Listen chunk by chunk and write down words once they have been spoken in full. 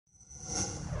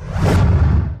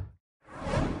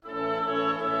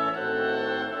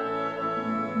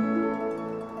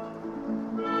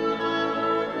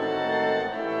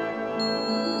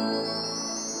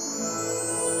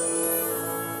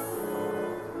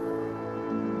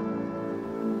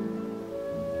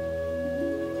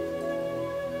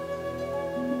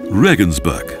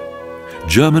Regensburg,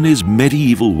 Germany's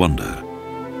medieval wonder,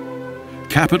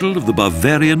 capital of the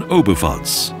Bavarian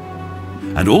Oberpfalz,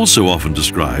 and also often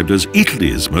described as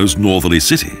Italy's most northerly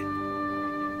city.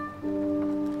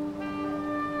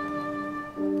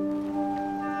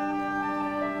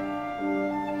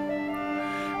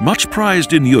 Much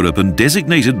prized in Europe and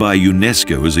designated by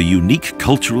UNESCO as a unique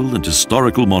cultural and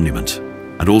historical monument,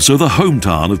 and also the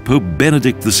hometown of Pope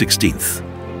Benedict XVI.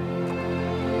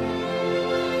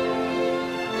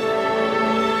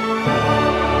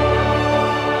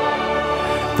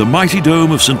 The mighty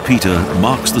dome of St. Peter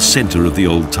marks the center of the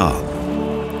old town.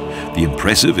 The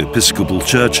impressive Episcopal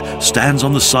church stands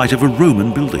on the site of a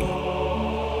Roman building.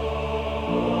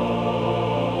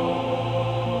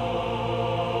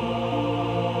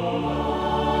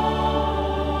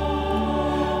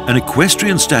 An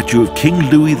equestrian statue of King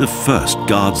Louis I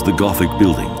guards the Gothic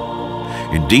building.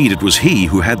 Indeed, it was he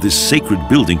who had this sacred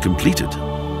building completed.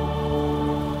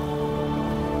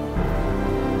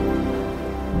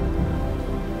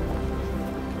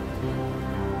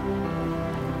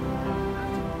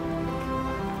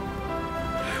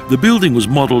 The building was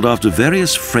modelled after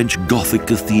various French Gothic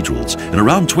cathedrals in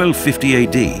around 1250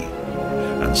 AD,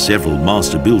 and several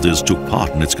master builders took part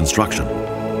in its construction.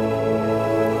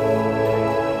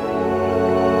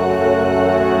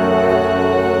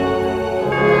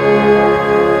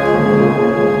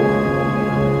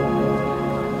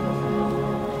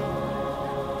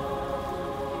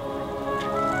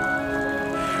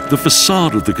 The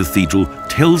facade of the cathedral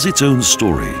tells its own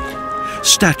story.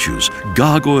 Statues,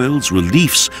 gargoyles,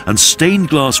 reliefs, and stained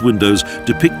glass windows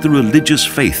depict the religious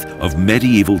faith of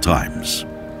medieval times.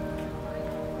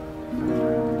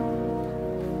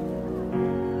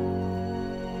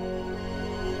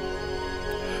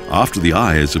 After the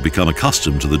eyes have become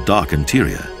accustomed to the dark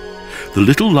interior, the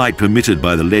little light permitted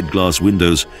by the lead glass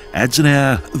windows adds an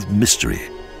air of mystery.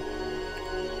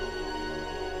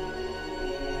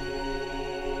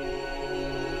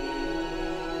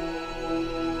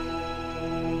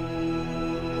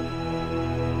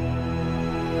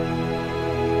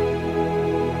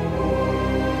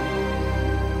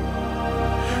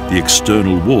 The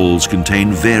external walls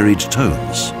contain varied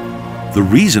tones. The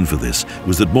reason for this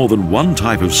was that more than one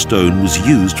type of stone was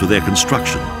used for their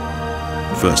construction.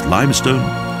 First limestone,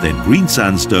 then green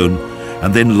sandstone,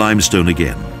 and then limestone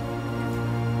again.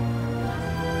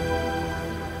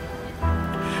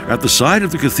 At the side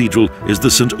of the cathedral is the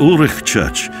St. Ulrich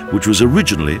Church, which was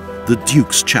originally the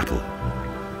Duke's Chapel.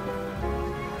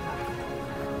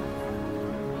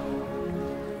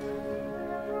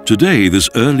 Today, this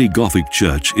early Gothic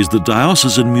church is the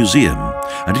diocesan museum,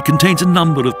 and it contains a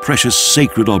number of precious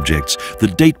sacred objects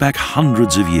that date back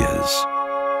hundreds of years.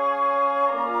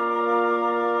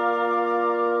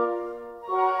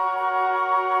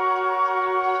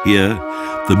 Here,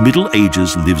 the Middle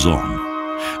Ages lives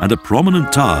on, and a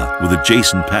prominent tower with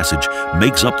adjacent passage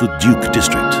makes up the Duke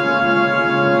district.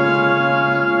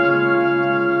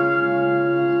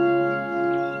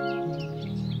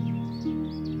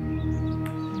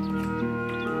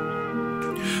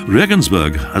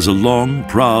 Regensburg has a long,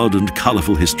 proud and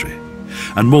colourful history,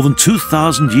 and more than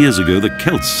 2,000 years ago the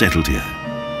Celts settled here.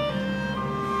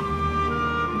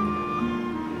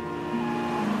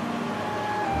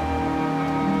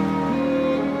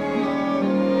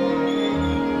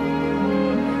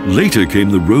 Later came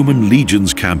the Roman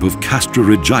legion's camp of Castra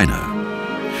Regina,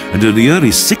 and in the early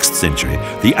 6th century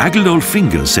the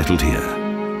Agilolfingers settled here.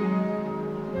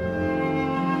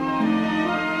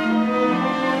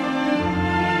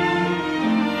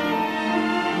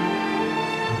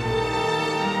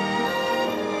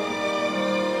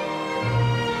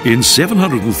 In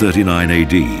 739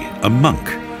 AD, a monk,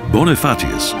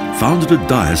 Bonifatius, founded a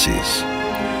diocese,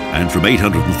 and from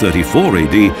 834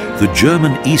 AD, the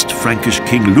German East Frankish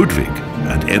King Ludwig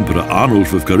and Emperor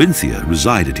Arnulf of Carinthia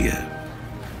resided here.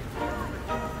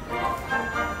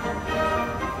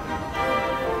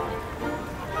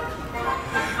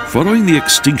 Following the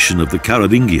extinction of the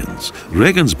Carolingians,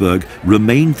 Regensburg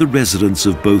remained the residence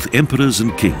of both emperors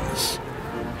and kings,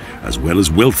 as well as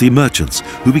wealthy merchants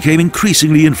who became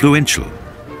increasingly influential.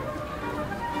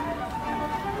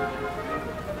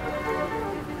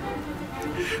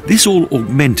 This all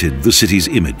augmented the city's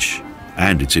image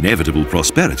and its inevitable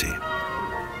prosperity.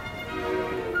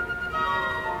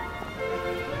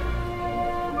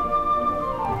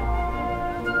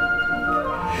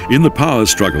 In the power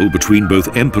struggle between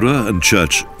both emperor and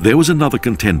church, there was another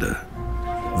contender.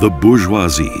 The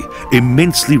bourgeoisie,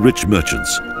 immensely rich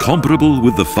merchants, comparable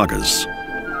with the thuggers.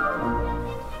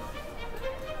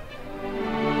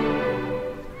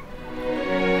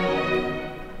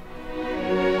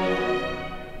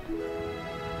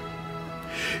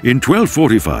 In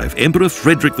 1245, Emperor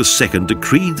Frederick II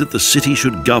decreed that the city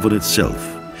should govern itself,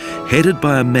 headed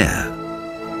by a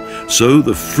mayor. So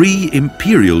the free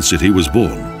imperial city was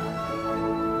born.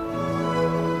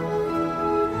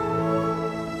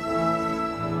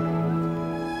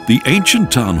 The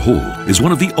ancient town hall is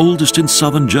one of the oldest in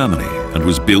southern Germany and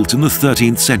was built in the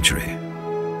 13th century.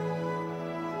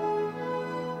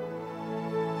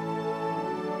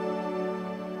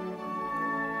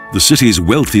 The city's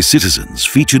wealthy citizens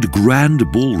featured grand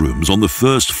ballrooms on the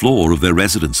first floor of their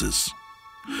residences.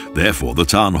 Therefore, the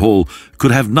town hall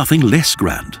could have nothing less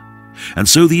grand, and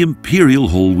so the imperial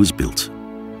hall was built.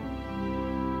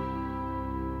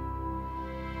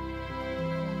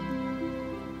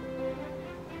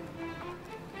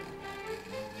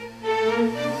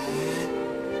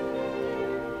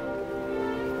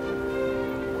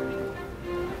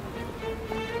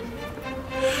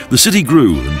 The city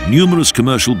grew and numerous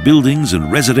commercial buildings and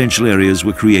residential areas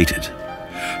were created.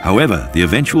 However, the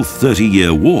eventual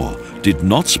 30-year war did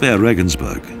not spare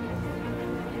Regensburg.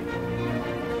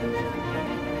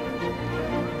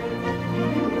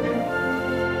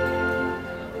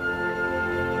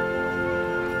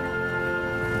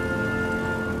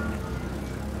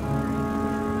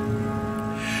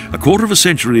 A quarter of a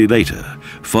century later,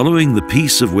 following the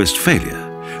Peace of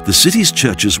Westphalia, the city's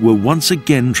churches were once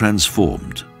again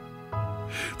transformed.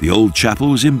 The old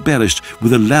chapel was embellished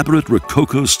with elaborate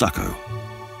Rococo stucco.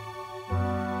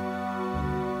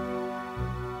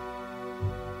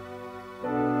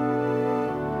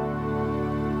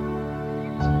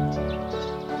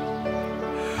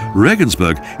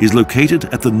 Regensburg is located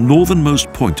at the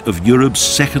northernmost point of Europe's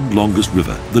second longest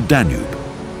river, the Danube.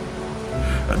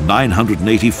 A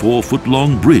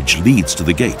 984-foot-long bridge leads to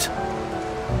the gate.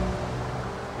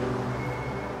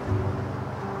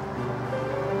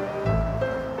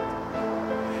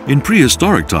 In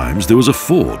prehistoric times, there was a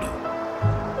ford,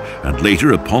 and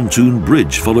later a pontoon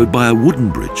bridge followed by a wooden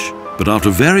bridge. But after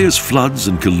various floods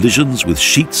and collisions with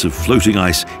sheets of floating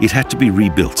ice, it had to be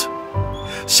rebuilt.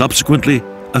 Subsequently,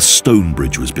 a stone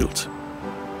bridge was built.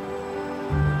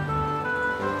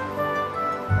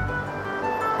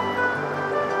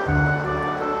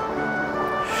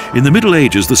 In the Middle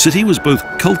Ages, the city was both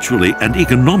culturally and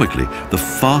economically the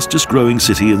fastest growing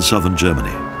city in southern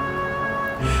Germany.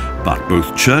 But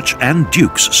both church and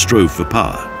dukes strove for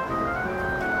power.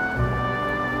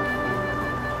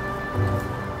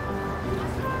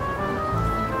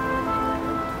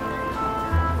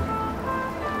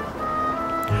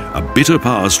 A bitter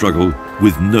power struggle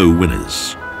with no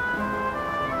winners.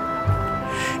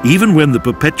 Even when the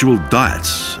Perpetual Diet,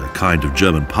 a kind of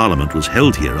German parliament, was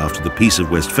held here after the Peace of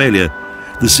Westphalia,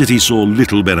 the city saw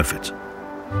little benefit.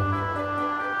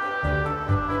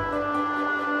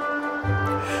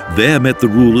 There met the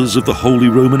rulers of the Holy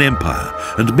Roman Empire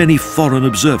and many foreign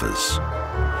observers.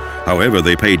 However,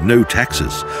 they paid no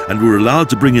taxes and were allowed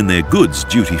to bring in their goods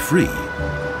duty-free.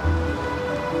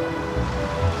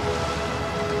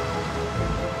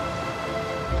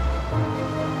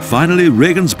 Finally,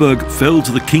 Regensburg fell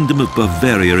to the Kingdom of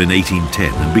Bavaria in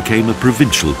 1810 and became a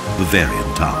provincial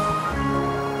Bavarian town.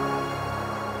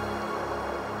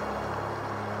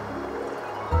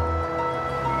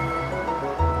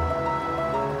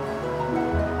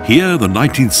 Here, the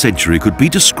 19th century could be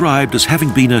described as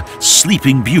having been a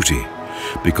sleeping beauty,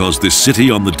 because this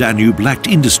city on the Danube lacked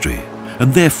industry,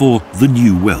 and therefore the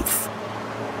new wealth.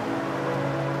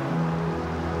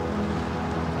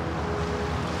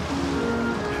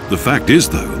 The fact is,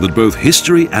 though, that both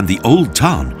history and the old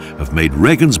town have made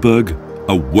Regensburg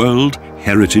a World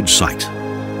Heritage Site.